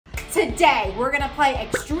Today, we're gonna play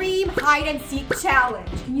Extreme Hide and Seek Challenge.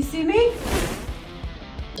 Can you see me?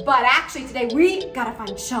 But actually today, we gotta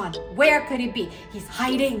find Sean. Where could he be? He's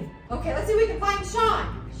hiding. Okay, let's see if we can find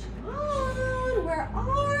Sean. Sean, where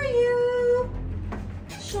are you?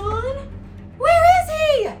 Sean? Where is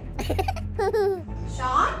he?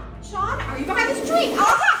 Sean? Sean, are you behind this tree?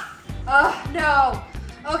 Aha! No.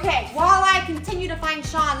 Okay, while I continue to find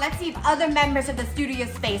Sean, let's see if other members of the studio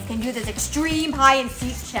space can do this Extreme Hide and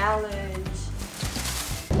Seek Challenge.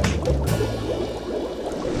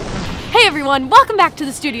 Hey everyone, welcome back to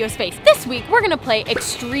the studio space. This week, we're gonna play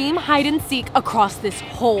Extreme Hide and Seek across this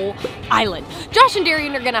whole island. Josh and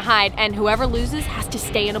Darian are gonna hide, and whoever loses has to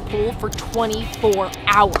stay in a pool for 24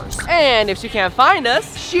 hours. And if she can't find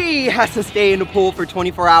us, she has to stay in the pool for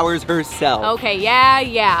 24 hours herself. Okay,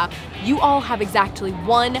 yeah. You all have exactly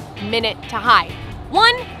 1 minute to hide.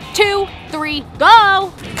 1, 2, 3,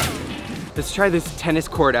 go! Let's try this tennis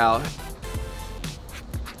court out.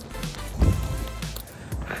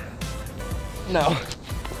 No.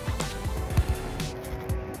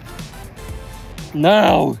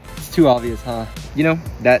 No! It's too obvious, huh? You know,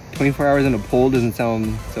 that 24 hours in a pool doesn't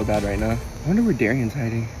sound so bad right now. I wonder where Darian's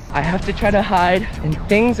hiding. I have to try to hide in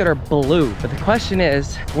things that are blue. But the question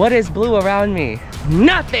is, what is blue around me?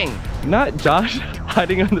 Nothing! Not Josh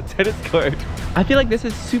hiding on the tennis court. I feel like this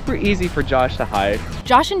is super easy for Josh to hide.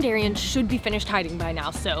 Josh and Darian should be finished hiding by now,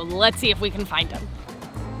 so let's see if we can find them.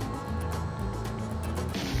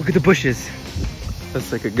 Look at the bushes.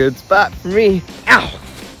 That's like a good spot for me. Ow!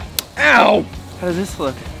 Ow! How does this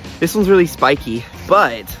look? This one's really spiky,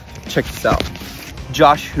 but check this out.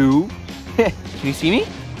 Josh who? Can you see me?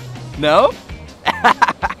 No?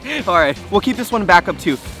 All right, we'll keep this one back up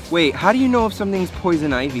too. Wait, how do you know if something's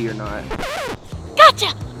poison ivy or not?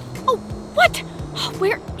 Gotcha! Oh, what?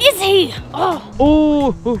 Where is he?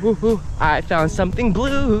 Oh, I found something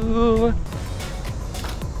blue.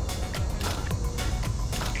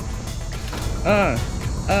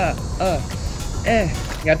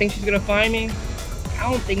 I think she's gonna find me. I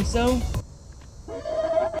don't think so.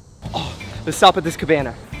 Oh, let's stop at this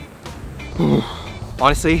cabana.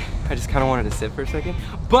 Honestly, I just kind of wanted to sit for a second.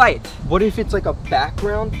 But what if it's like a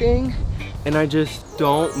background thing and I just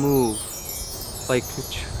don't move? Like a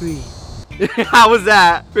tree. How was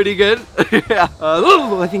that? Pretty good? Yeah.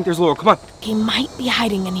 I think there's Laurel, come on. He might be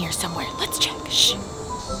hiding in here somewhere. Let's check. Shh. Do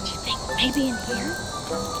you think maybe in here?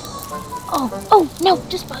 Oh, no,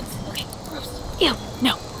 just bugs. Okay, gross. Ew,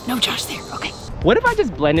 no Josh there, okay. What if I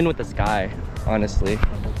just blend in with the sky, honestly?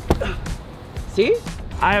 See?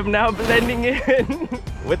 I am now blending in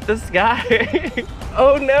with the sky.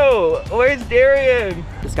 Oh no, where's Darian?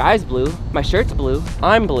 The sky's blue, my shirt's blue,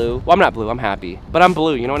 I'm blue. Well, I'm not blue, I'm happy, but I'm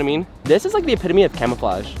blue, you know what I mean? This is like the epitome of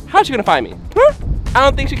camouflage. How's she gonna find me? Huh? I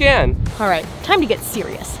don't think she can. All right, time to get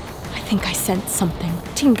serious. I think I sense something.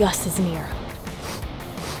 Team Gus is near.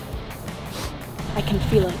 I can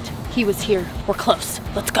feel it. He was here. We're close.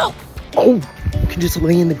 Let's go. Oh, you can just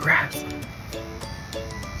lay in the grass.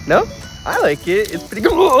 No? I like it. It's pretty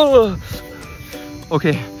good.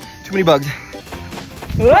 Okay, too many bugs.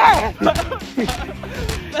 You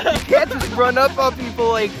can't just run up on people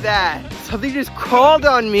like that. Something just crawled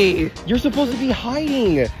on me. You're supposed to be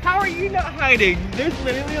hiding. How are you not hiding? There's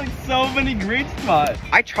literally like so many great spots.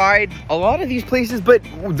 I tried a lot of these places, but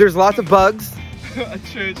there's lots of bugs.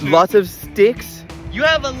 True. Lots of sticks. You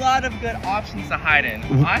have a lot of good options to hide in.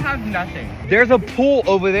 I have nothing. There's a pool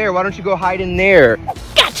over there. Why don't you go hide in there?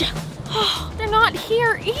 Gotcha. Oh, they're not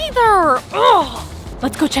here either. Oh.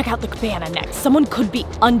 Let's go check out the cabana next. Someone could be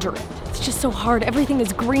under it. It's just so hard. Everything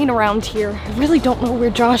is green around here. I really don't know where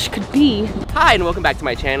Josh could be. Hi, and welcome back to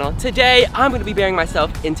my channel. Today, I'm gonna be burying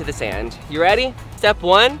myself into the sand. You ready? Step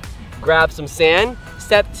 1, grab some sand.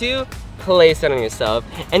 Step 2, place it on yourself.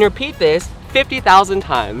 And repeat this 50,000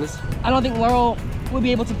 times. I don't think Laurel will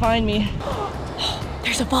be able to find me.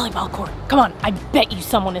 There's a volleyball court. Come on, I bet you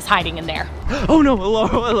someone is hiding in there. Oh no,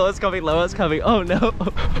 Laurel's coming, Laurel's coming. Oh no.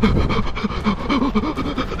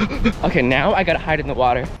 Okay, now I gotta hide in the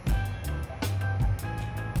water.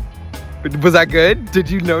 Was that good? Did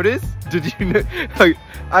you notice? Did you know?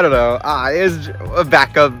 I don't know. It's a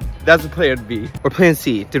backup. That's a plan B. Or plan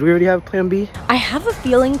C. Did we already have plan B? I have a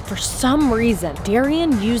feeling for some reason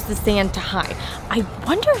Darian used the sand to hide. I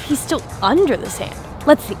wonder if he's still under the sand.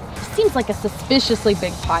 Let's see. It seems like a suspiciously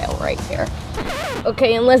big pile right here.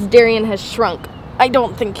 Okay, unless Darian has shrunk. I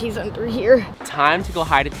don't think he's under here. Time to go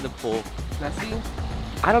hide into the pool. Messy?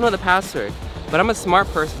 I don't know the password, but I'm a smart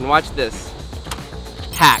person. Watch this.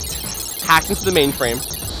 Hacked. Hacked into the mainframe.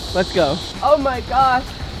 Let's go. Oh my gosh.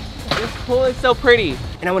 This pool is so pretty.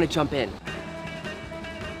 And I want to jump in.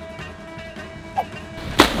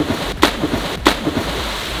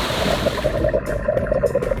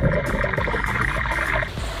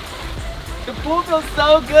 pool feels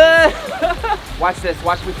so good. Watch this,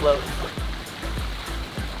 watch me float.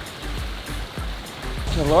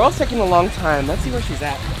 So Laurel's taking a long time. Let's see where she's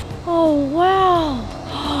at. Oh, wow.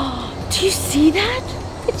 Do you see that?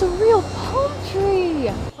 It's a real palm tree.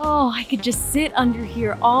 Oh, I could just sit under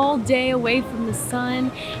here all day away from the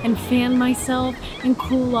sun and fan myself and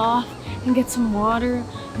cool off and get some water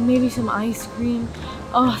and maybe some ice cream.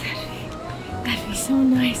 Oh, that'd be so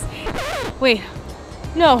nice. Wait,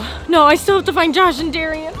 no, I still have to find Josh and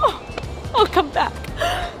Darian. Oh, I'll come back.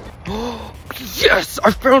 Yes,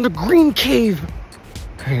 I found a green cave.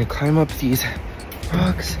 I'm gonna climb up these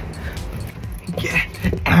rocks.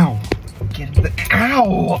 Ow.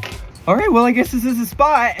 Ow. All right, well, I guess this is the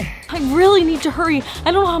spot. I really need to hurry.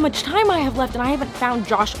 I don't know how much time I have left and I haven't found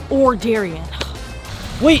Josh or Darian.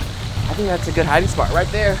 Wait, I think that's a good hiding spot right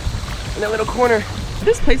there in that little corner.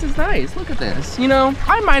 This place is nice. Look at this. You know,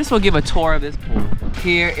 I might as well give a tour of this pool.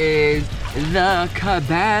 Here is the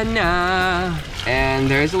cabana. And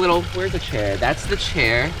there's a little, where's the chair? That's the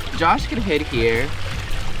chair. Josh can hit here.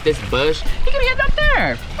 This bush. He can hit up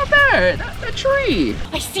there. Up there. That tree.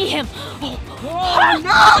 I see him. Oh no!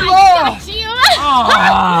 I got you.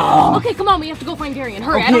 Oh. Okay, come on. We have to go find Darian.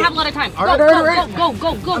 Hurry. Okay. I don't have a lot of time. All right. Go.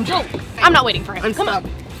 I'm not waiting for him. Come on.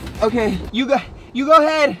 Okay, you go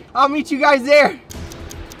ahead. I'll meet you guys there.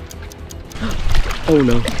 Oh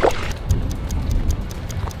no.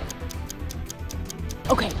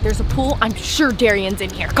 Okay, there's a pool. I'm sure Darian's in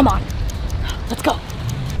here. Come on. Let's go.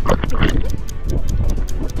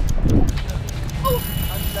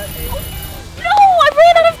 No, I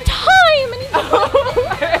ran out of time.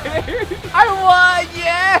 I won,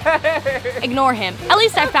 yeah! Ignore him. At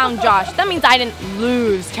least I found Josh. That means I didn't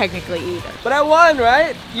lose technically either. But I won,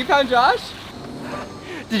 right? You found Josh?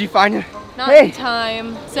 Did you find him? Not in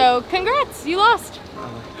time. So congrats, you lost.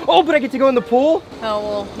 Oh, but I get to go in the pool? Oh,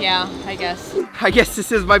 well, yeah, I guess. I guess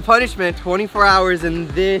this is my punishment. 24 hours in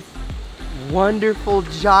this wonderful,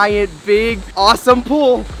 giant, big, awesome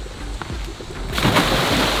pool.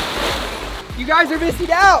 You guys are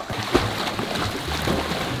missing out.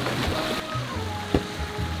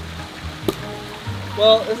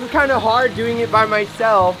 Well, this is kind of hard doing it by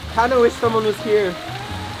myself. Kind of wish someone was here.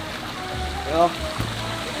 Well.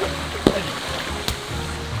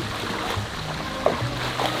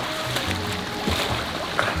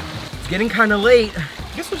 It's getting kind of late. I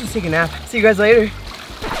guess we'll just take a nap. See you guys later.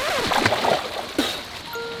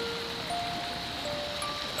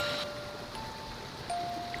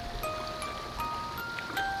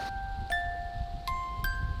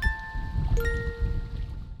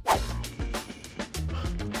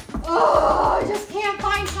 Oh, I just can't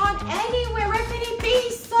find Sean anywhere. Where can he be?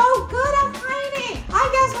 He's so good at hiding. I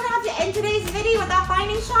guess we're gonna have to end today's video without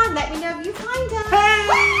finding Sean. Let me know if you find him. Hey!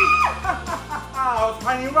 I was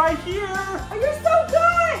finding right here. Oh, you're so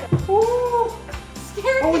good. Ooh,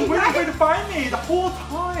 scared I was me, waiting for you right? to find me the whole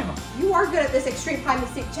time. You are good at this extreme hide and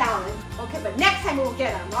seek challenge. Okay, but next time we'll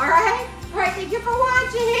get him, all right? All right, thank you for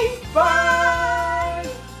watching. Bye!